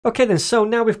Okay then, so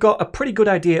now we've got a pretty good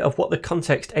idea of what the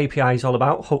context API is all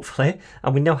about, hopefully,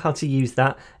 and we know how to use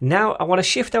that. Now I want to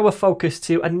shift our focus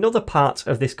to another part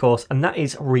of this course, and that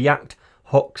is React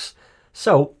hooks.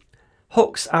 So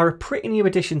hooks are a pretty new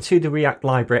addition to the React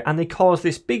library, and they caused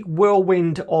this big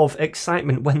whirlwind of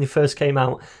excitement when they first came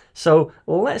out. So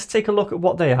let's take a look at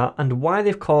what they are and why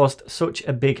they've caused such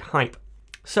a big hype.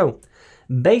 So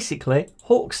basically,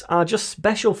 hooks are just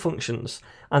special functions,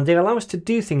 and they allow us to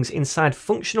do things inside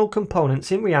functional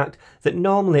components in React that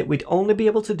normally we'd only be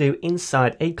able to do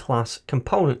inside a class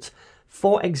component.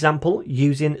 For example,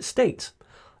 using state.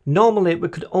 Normally we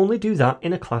could only do that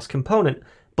in a class component,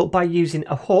 but by using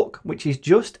a hook, which is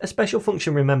just a special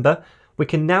function, remember, we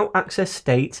can now access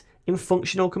state in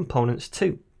functional components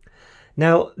too.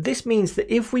 Now, this means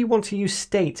that if we want to use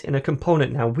state in a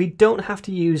component now, we don't have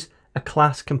to use a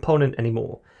class component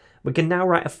anymore. We can now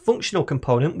write a functional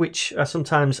component, which are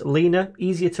sometimes leaner,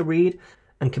 easier to read,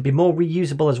 and can be more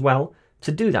reusable as well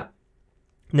to do that.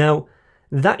 Now,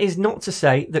 that is not to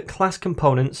say that class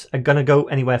components are going to go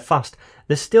anywhere fast.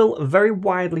 They're still very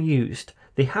widely used.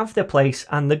 They have their place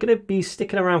and they're going to be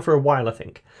sticking around for a while, I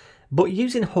think. But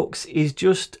using hooks is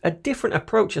just a different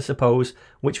approach, I suppose,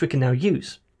 which we can now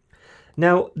use.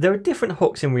 Now, there are different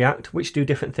hooks in React which do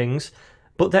different things,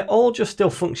 but they're all just still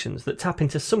functions that tap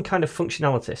into some kind of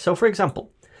functionality. So for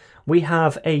example, we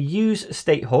have a use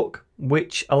state hook,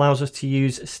 which allows us to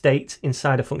use state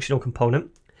inside a functional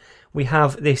component. We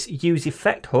have this use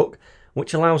effect hook,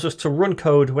 which allows us to run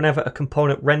code whenever a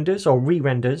component renders or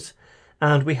re-renders.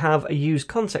 And we have a use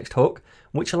context hook,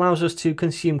 which allows us to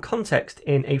consume context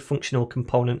in a functional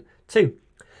component too.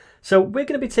 So we're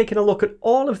going to be taking a look at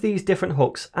all of these different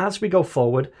hooks as we go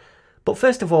forward. But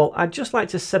first of all, I'd just like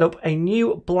to set up a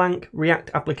new blank React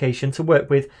application to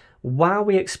work with while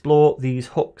we explore these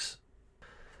hooks.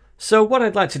 So what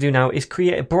I'd like to do now is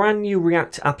create a brand new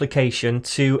React application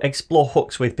to explore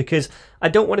hooks with, because I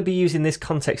don't want to be using this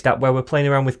context app where we're playing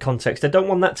around with context. I don't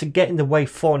want that to get in the way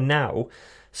for now.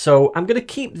 So I'm going to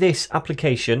keep this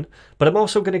application, but I'm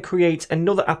also going to create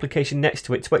another application next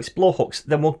to it to explore hooks.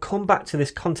 Then we'll come back to this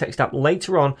context app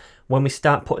later on when we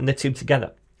start putting the two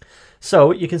together.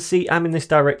 So you can see I'm in this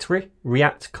directory,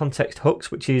 React Context Hooks,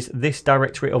 which is this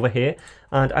directory over here.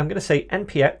 And I'm going to say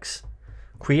npx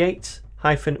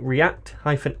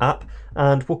create-react-app,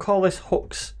 and we'll call this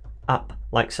hooks app,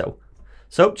 like so.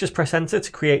 So just press enter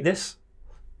to create this.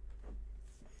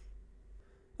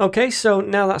 Okay, so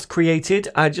now that's created,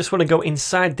 I just want to go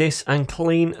inside this and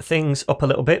clean things up a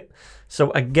little bit. So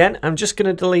again, I'm just going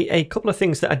to delete a couple of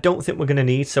things that I don't think we're going to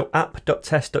need. So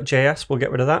app.test.js, we'll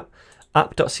get rid of that.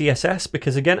 App.css,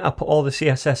 because again, I'll put all the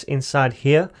CSS inside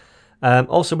here.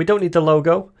 Also, we don't need the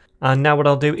logo. And now what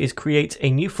I'll do is create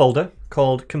a new folder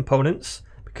called components,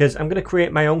 because I'm going to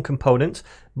create my own component.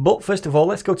 But first of all,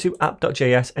 let's go to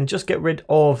app.js and just get rid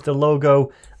of the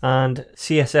logo and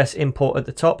CSS import at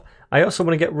the top. I also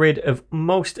want to get rid of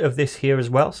most of this here as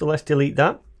well. So let's delete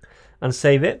that and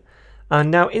save it.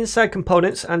 And now inside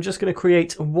components, I'm just going to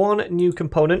create one new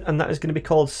component, and that is going to be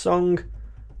called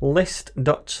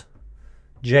songlist.js.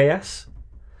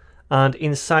 And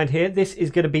inside here, this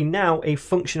is going to be now a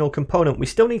functional component. We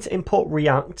still need to import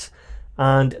React.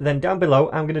 And then down below,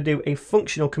 I'm going to do a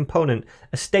functional component,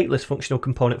 a stateless functional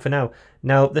component for now.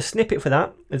 Now, the snippet for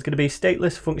that is going to be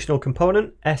stateless functional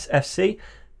component, SFC.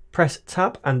 Press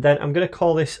tab, and then I'm going to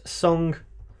call this song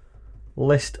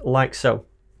list like so.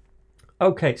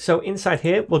 Okay, so inside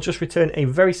here, we'll just return a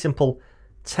very simple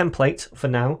template for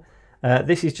now.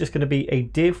 This is just going to be a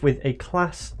div with a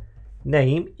class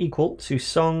name equal to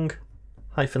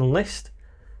song-list.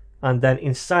 And then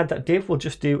inside that div, we'll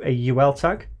just do a UL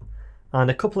tag and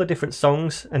a couple of different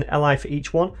songs, an li for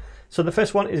each one. So the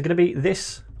first one is going to be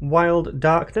this Wild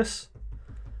Darkness.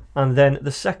 And then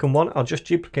the second one, I'll just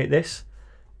duplicate this,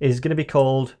 is going to be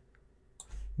called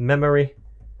Memory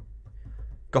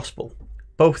Gospel.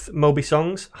 Both Moby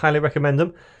songs, highly recommend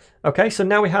them. Okay, so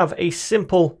now we have a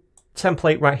simple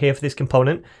template right here for this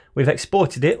component. We've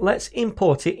exported it. Let's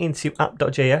import it into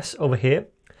app.js over here.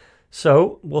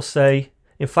 So we'll say,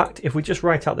 in fact, if we just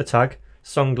write out the tag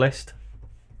song list,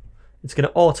 it's going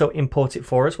to auto import it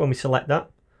for us when we select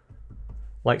that,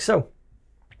 like so.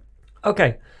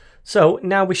 Okay. So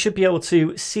now we should be able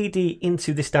to cd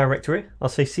into this directory. I'll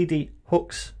say cd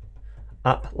hooks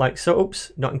app like so.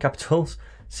 Oops, not in capitals.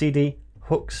 Cd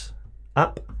hooks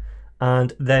app.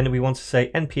 And then we want to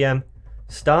say npm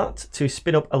start to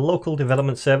spin up a local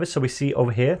development service. So we see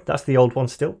over here, that's the old one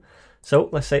still. So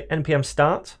let's say npm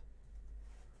start.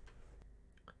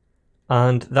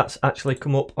 And that's actually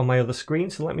come up on my other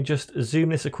screen. So let me just zoom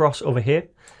this across over here.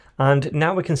 And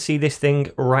now we can see this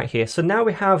thing right here. So now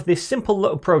we have this simple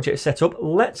little project set up.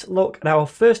 Let's look at our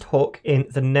first hook in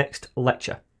the next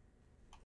lecture.